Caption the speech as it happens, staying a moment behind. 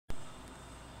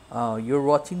You're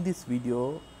watching this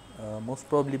video most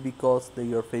probably because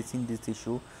you're facing this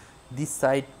issue. This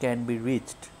site can be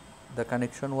reached. The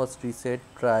connection was reset.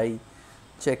 Try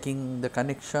checking the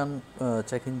connection,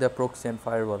 checking the proxy and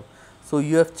firewall. So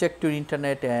you have checked your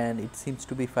internet and it seems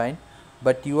to be fine,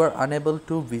 but you are unable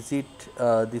to visit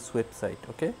this website.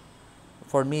 Okay,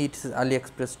 for me it is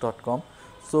aliexpress.com.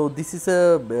 So this is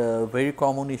a very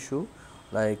common issue.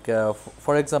 Like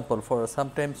for example, for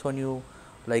sometimes when you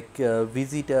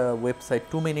visit a website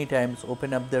too many times,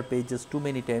 open up their pages too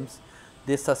many times,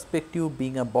 they suspect you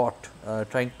being a bot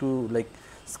trying to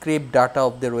scrape data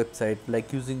of their website,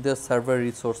 like using the server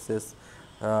resources,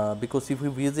 because if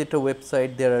you visit a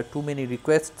website there are too many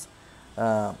requests,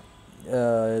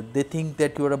 they think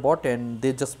that you are a bot and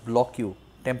they just block you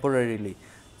temporarily.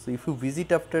 So if you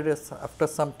visit after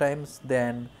some times,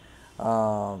 then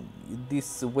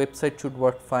this website should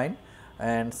work fine.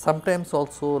 And sometimes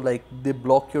also they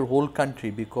block your whole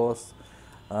country because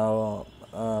of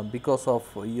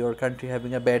your country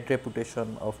having a bad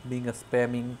reputation of being a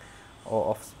spamming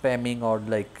or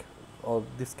or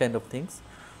this kind of things.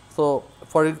 So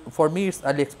for me it's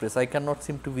AliExpress. I cannot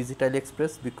seem to visit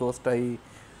AliExpress because I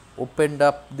opened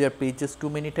up their pages too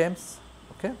many times.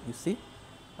 Okay, you see,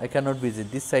 I cannot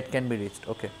visit. This site can be reached.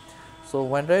 Okay, so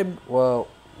when I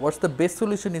what's the best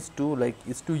solution is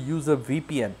to use a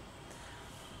VPN.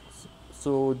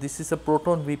 So this is a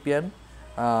Proton VPN.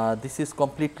 This is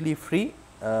completely free.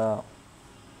 So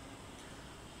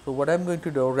what I am going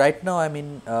to do right now, I am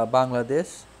in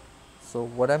Bangladesh. So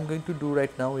what I am going to do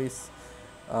right now is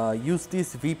use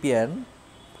this VPN,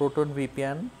 Proton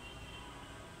VPN.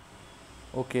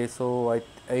 Okay, so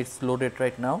it's loaded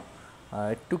right now.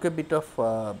 It took a bit of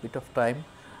time,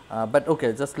 but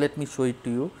okay, just let me show it to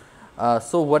you.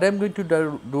 So what I am going to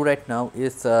do right now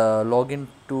is log in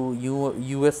to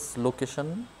US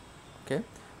location. Okay,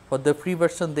 for the free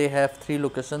version they have 3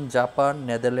 locations: Japan,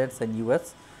 Netherlands and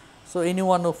US. So any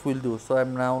one of will do. So I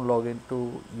am now logged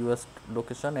into US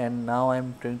location, and now I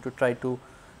am trying to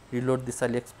reload this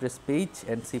AliExpress page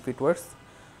and see if it works.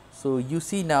 So you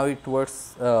see now it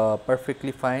works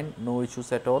perfectly fine, no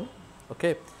issues at all.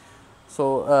 Okay,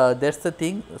 so that's the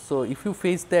thing. So if you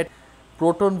face that,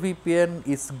 Proton VPN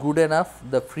is good enough.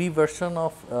 The free version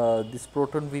of this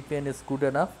Proton VPN is good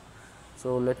enough.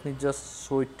 So let me just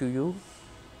show it to you.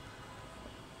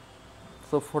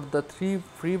 So for the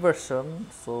free version,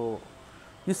 so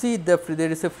you see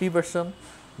there is a free version,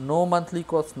 no monthly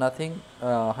cost, nothing,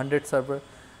 100 server,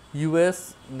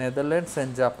 US, Netherlands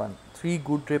and Japan, 3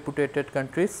 good reputed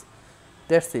countries.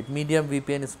 That's it. Medium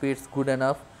VPN speed is good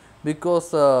enough,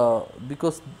 because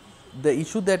the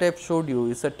issue that I have showed you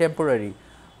is a temporary,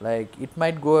 like it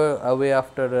might go away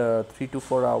after 3 to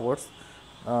 4 hours.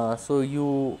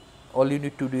 So all you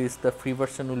need to do is the free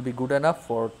version will be good enough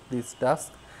for this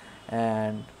task.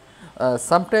 And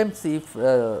sometimes if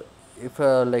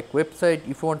website,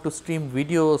 if you want to stream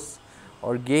videos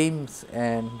or games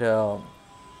and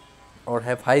or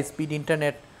have high speed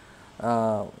internet,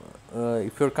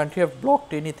 if your country have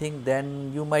blocked anything,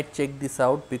 then you might check this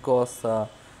out, because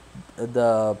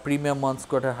the premium ones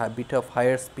got a bit of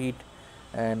higher speed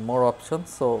and more options.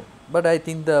 So but I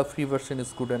think the free version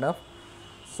is good enough.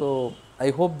 So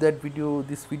I hope that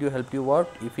this video helped you out.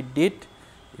 If it did,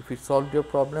 if it solved your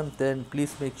problem, then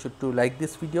please make sure to like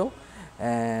this video,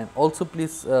 and also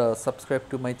please subscribe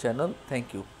to my channel.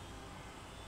 Thank you.